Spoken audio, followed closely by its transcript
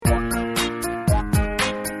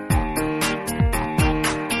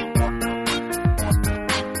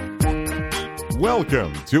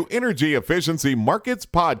Welcome to Energy Efficiency Markets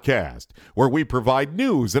Podcast, where we provide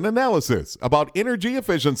news and analysis about energy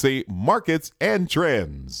efficiency, markets, and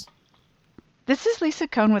trends. This is Lisa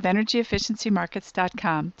Cohn with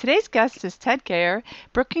EnergyEfficiencyMarkets.com. Today's guest is Ted Geyer,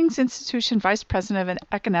 Brookings Institution Vice President of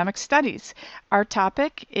Economic Studies. Our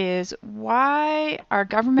topic is why are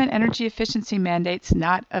government energy efficiency mandates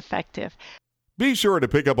not effective? Be sure to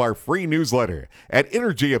pick up our free newsletter at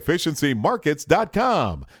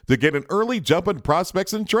EnergyEfficiencyMarkets.com to get an early jump on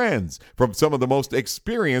prospects and trends from some of the most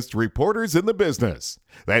experienced reporters in the business.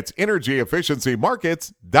 That's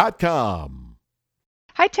EnergyEfficiencyMarkets.com.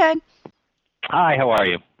 Hi, Ted. Hi, how are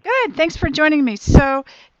you? Good. Thanks for joining me. So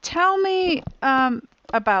tell me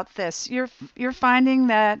about this. You're finding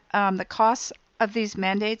that the costs of these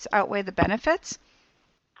mandates outweigh the benefits?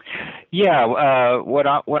 Yeah, what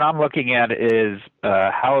I'm looking at is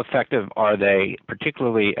how effective are they,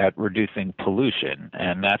 particularly at reducing pollution,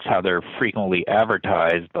 and that's how they're frequently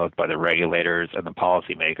advertised, both by the regulators and the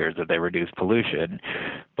policymakers, that they reduce pollution.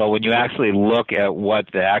 But when you actually look at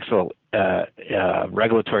what the actual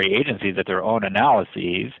regulatory agencies at their own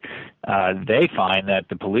analyses, they find that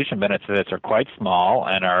the pollution benefits are quite small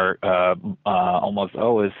and are almost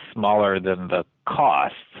always smaller than the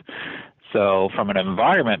costs. So from an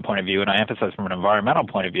environment point of view, and I emphasize from an environmental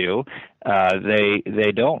point of view,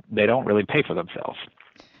 they don't really pay for themselves.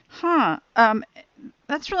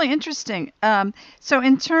 That's really interesting. So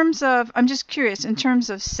in terms of, I'm just curious, in terms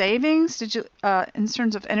of savings, in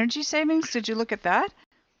terms of energy savings, did you look at that?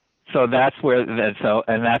 So that's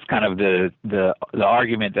that's kind of the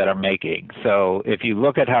argument that I'm making. So if you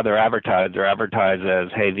look at how they're advertised as,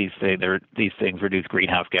 hey, these things reduce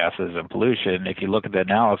greenhouse gases and pollution. If you look at the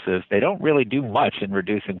analysis, they don't really do much in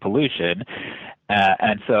reducing pollution.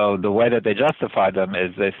 And so the way that they justify them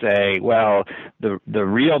is they say, well, the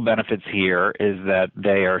real benefits here is that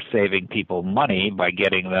they are saving people money by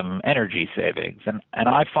getting them energy savings. And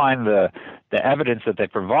I find the evidence that they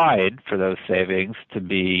provide for those savings to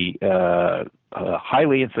be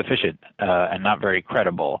highly insufficient and not very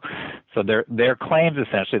credible. So their claims,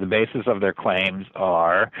 essentially, the basis of their claims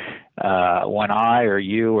are when I or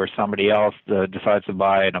you or somebody else decides to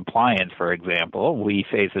buy an appliance, for example, we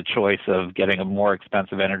face a choice of getting a more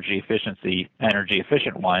expensive energy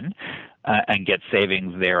efficient one and get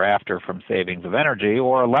savings thereafter from savings of energy,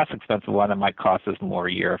 or a less expensive one that might cost us more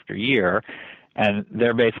year after year. And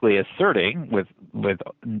they're basically asserting, with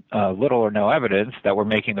little or no evidence, that we're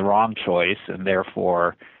making the wrong choice, and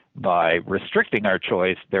therefore, by restricting our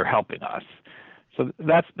choice, they're helping us. So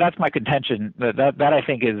that's my contention. That I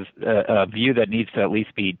think is a view that needs to at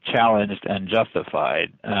least be challenged and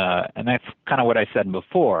justified. And that's kind of what I said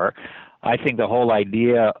before. I think the whole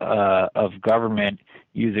idea of government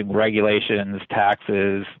using regulations,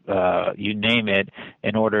 taxes, you name it,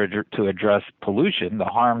 in order to address pollution, the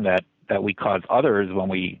harm that we cause others when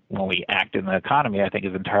we act in the economy, I think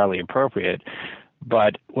is entirely appropriate.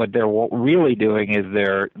 But what they're really doing is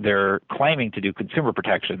they're claiming to do consumer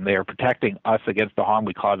protection. They are protecting us against the harm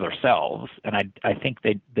we cause ourselves. And I think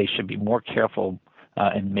they should be more careful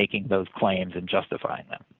in making those claims and justifying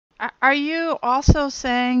them. Are you also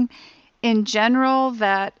saying, in general,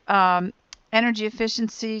 that energy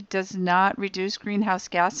efficiency does not reduce greenhouse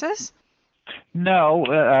gases? No,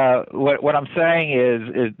 what I'm saying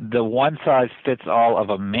is the one-size-fits-all of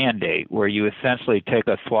a mandate, where you essentially take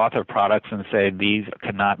a swath of products and say these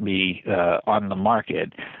cannot be on the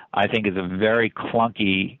market, I think is a very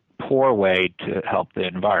clunky, poor way to help the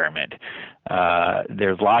environment.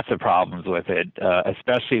 There's lots of problems with it,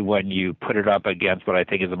 especially when you put it up against what I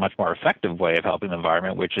think is a much more effective way of helping the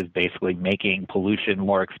environment, which is basically making pollution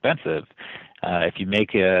more expensive. If you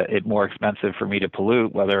make it more expensive for me to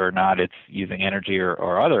pollute, whether or not it's using energy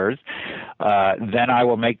or others, then I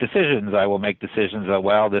will make decisions. I will make decisions that,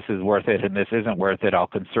 well, this is worth it and this isn't worth it. I'll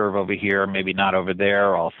conserve over here, maybe not over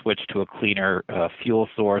there. I'll switch to a cleaner fuel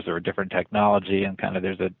source or a different technology, and kind of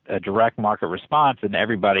there's a direct market response, and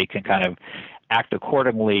everybody can kind of act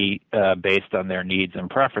accordingly based on their needs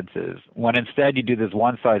and preferences. When instead you do this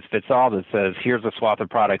one-size-fits-all that says, here's a swath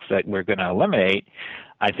of products that we're going to eliminate,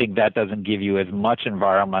 I think that doesn't give you as much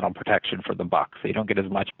environmental protection for the buck, so you don't get as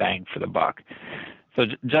much bang for the buck. So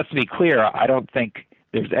just to be clear, I don't think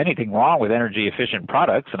there's anything wrong with energy-efficient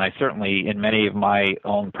products, and I certainly, in many of my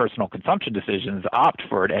own personal consumption decisions, opt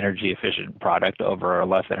for an energy-efficient product over a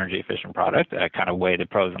less energy-efficient product. I kind of weigh the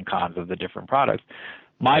pros and cons of the different products.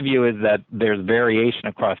 My view is that there's variation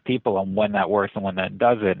across people on when that works and when that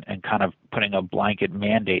doesn't, and kind of putting a blanket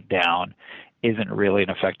mandate down isn't really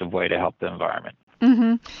an effective way to help the environment.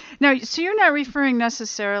 Mm-hmm. Now, so you're not referring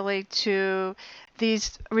necessarily to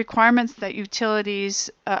these requirements that utilities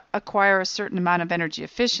acquire a certain amount of energy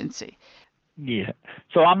efficiency. Yeah.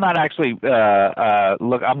 So I'm not actually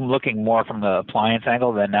I'm looking more from the appliance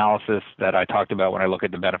angle. The analysis that I talked about when I look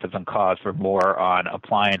at the benefits and costs are more on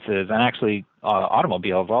appliances and actually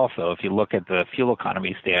automobiles also. If you look at the fuel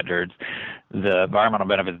economy standards, the environmental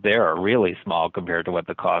benefits there are really small compared to what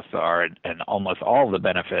the costs are, and almost all of the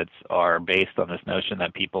benefits are based on this notion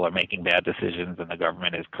that people are making bad decisions and the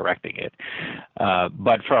government is correcting it.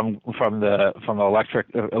 But from the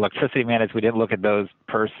electricity mandates, we didn't look at those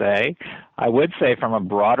per se. I would say from a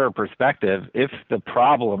broader perspective, if the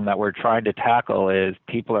problem that we're trying to tackle is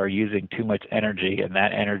people are using too much energy and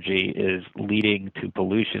that energy is leading to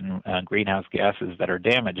pollution, greenhouse gases that are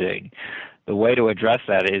damaging, the way to address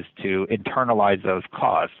that is to internalize those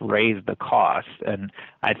costs, raise the costs. And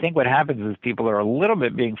I think what happens is people are a little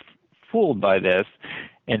bit being fooled by this.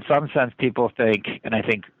 In some sense, people think, and I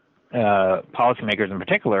think policymakers in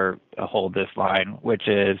particular hold this line, which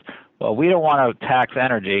is, well, we don't want to tax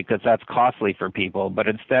energy because that's costly for people, but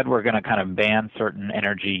instead we're going to kind of ban certain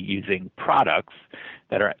energy using products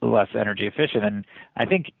that are less energy efficient. And I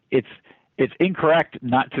think it's incorrect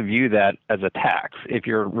not to view that as a tax. If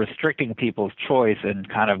you're restricting people's choice and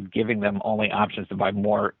kind of giving them only options to buy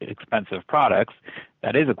more expensive products,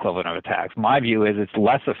 that is equivalent of a tax. My view is it's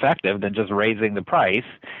less effective than just raising the price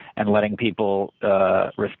and letting people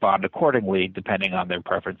respond accordingly depending on their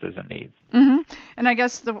preferences and needs. Mm-hmm. And I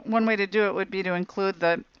guess the one way to do it would be to include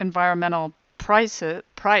the environmental price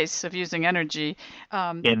of using energy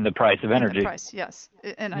in the price of energy. In the price, yes.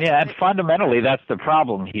 And fundamentally that's the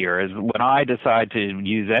problem here is when I decide to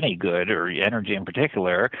use any good or energy in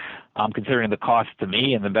particular, I'm considering the cost to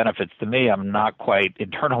me and the benefits to me. I'm not quite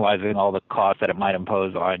internalizing all the costs that it might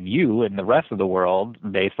impose on you and the rest of the world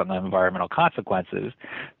based on the environmental consequences.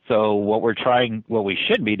 So what we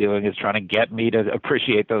should be doing is trying to get me to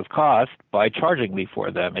appreciate those costs by charging me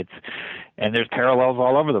for them. And there's parallels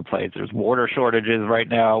all over the place. There's water shortages right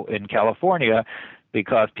now in California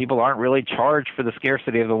because people aren't really charged for the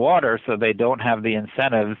scarcity of the water, so they don't have the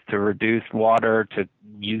incentives to reduce water, to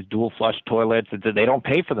use dual flush toilets. They don't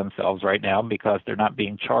pay for themselves right now because they're not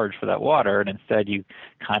being charged for that water, and instead you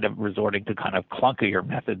kind of resorting to kind of clunkier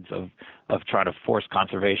methods of trying to force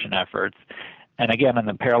conservation efforts. And again, in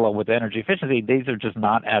the parallel with energy efficiency, these are just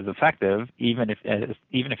not as effective, even if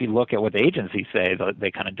you look at what the agencies say, they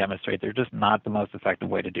kind of demonstrate they're just not the most effective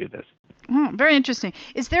way to do this. Very interesting.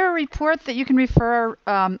 Is there a report that you can refer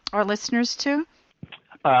our listeners to?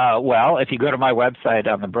 Well, if you go to my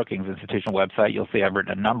website, on the Brookings Institution website, you'll see I've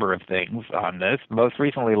written a number of things on this. Most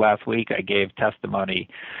recently, last week, I gave testimony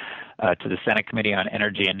to the Senate Committee on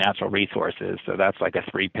Energy and Natural Resources. So that's like a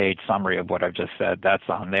 3-page summary of what I've just said. That's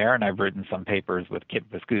on there. And I've written some papers with Kip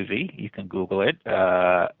Viscusi. You can Google it.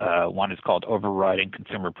 One is called Overriding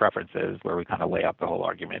Consumer Preferences, where we kind of lay out the whole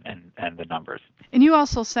argument and the numbers. And you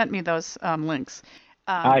also sent me those links.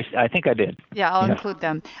 I think I did. Yeah, I'll include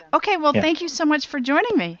them. Okay, well, Thank you so much for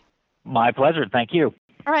joining me. My pleasure. Thank you.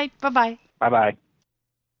 All right, bye-bye. Bye-bye.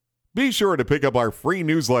 Be sure to pick up our free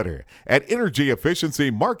newsletter at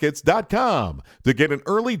EnergyEfficiencyMarkets.com to get an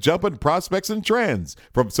early jump in prospects and trends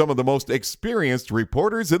from some of the most experienced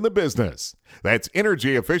reporters in the business. That's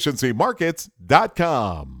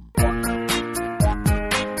EnergyEfficiencyMarkets.com.